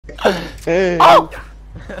Oh!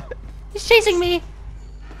 He's chasing me!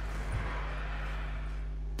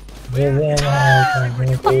 The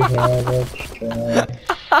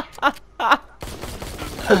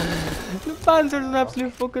Panzer's an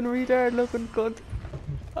absolute fucking retard looking cunt.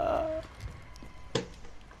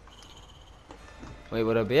 Wait,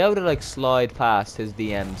 would I be able to like slide past his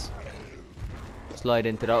DMs? Slide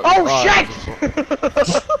into those. Oh shit!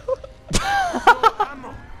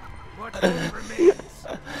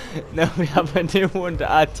 Now we have a new one to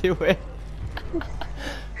add to it.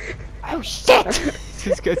 Oh shit!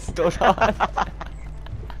 Just got stood on.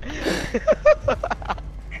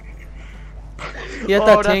 He had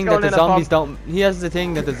that thing that the zombies don't. He has the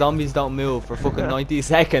thing that the zombies don't move for fucking 90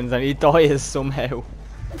 seconds, and he dies somehow.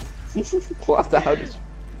 What the hell?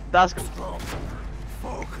 That's.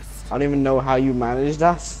 I don't even know how you manage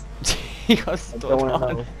that. He got stood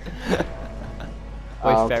on. Wait,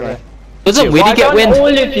 Okay. Does it really get wind? All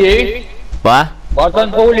of you. What? Why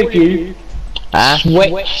don't all of you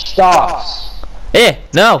switch stars? Eh,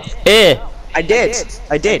 no, eh. I did.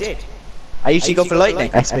 I usually go for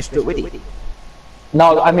lightning. I switched it with it.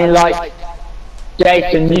 No, I mean like,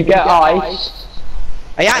 Jason, you get ice.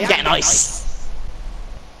 I am getting ice.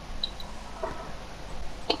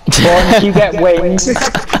 Once you get wind.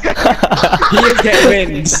 You get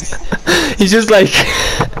wind. He's just like.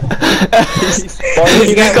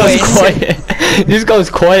 He just goes quiet. He just goes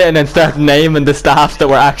quiet and then starts naming the staff that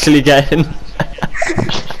we're actually getting.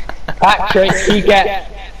 Patrick, you get.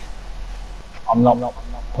 I'm not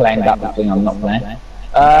playing that thing. I'm not playing.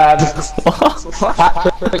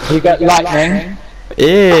 Patrick, you get lightning.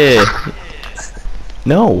 Eh.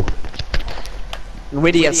 No.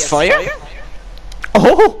 Widdy has fire?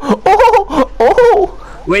 Oh!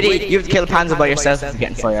 Widdy, you have to kill Panzer by yourself if you're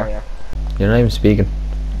getting fire. You're not even speaking.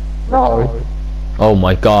 No. Oh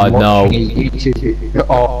my god, no.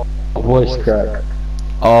 Oh, voice crack.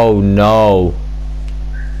 Oh no.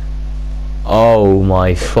 Oh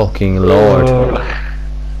my fucking lord.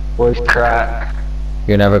 Voice crack.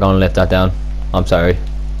 You're never gonna let that down. I'm sorry.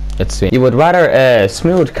 It's sweet. You would rather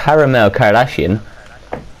smooth caramel Kardashian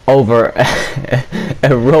over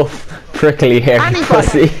a rough, prickly haired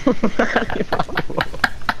pussy.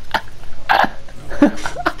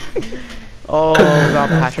 Oh god,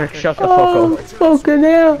 Patrick, shut the fuck up. Fucking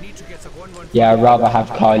hell. Yeah, I'd rather have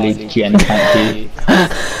Kylie Jenner, thank you.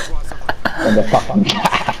 Than the fucking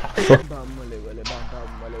cat.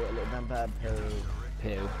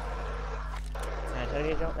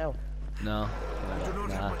 You don't know. No. We do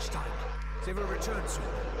not have much time. They will return soon.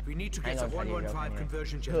 We need to get a 115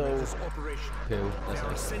 conversion generators operation. Poo. That's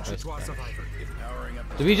Essential to our survival.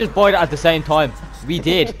 Did we just buy that at the same time? We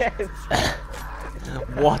did.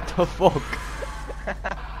 What the fuck?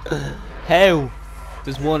 How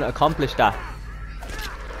does one accomplish that?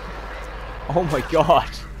 Oh my god.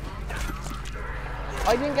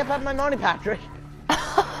 I didn't get back my money, Patrick.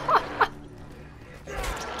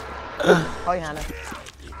 Hi, Hannah.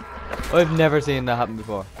 I've never seen that happen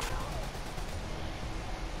before.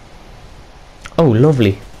 Oh,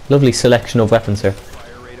 lovely. Lovely selection of weapons here.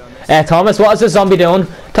 Thomas, what is this zombie doing?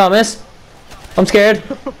 Thomas? I'm scared.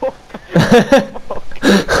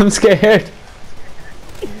 I'm scared.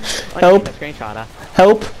 Help.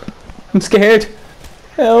 Help. I'm scared.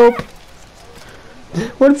 Help.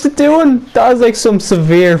 What is it doing? That is like some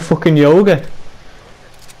severe fucking yoga.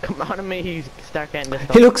 Come on to me, you start getting this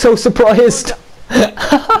stuff. He looks so surprised.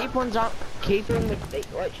 Keep ones on. Keep them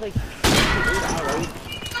actually.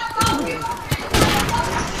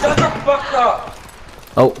 Shut the fuck up!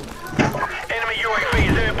 Oh. Enemy UAV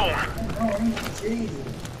is airborne.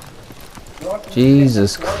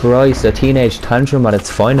 Jesus Christ, a teenage tantrum at its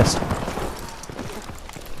finest.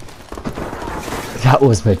 That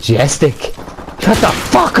was majestic. Shut the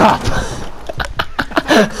fuck up!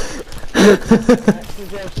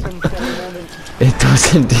 It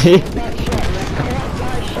does indeed.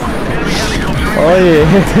 Oh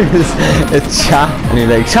yeah, it's chat and you're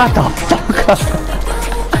like, shut the fuck up!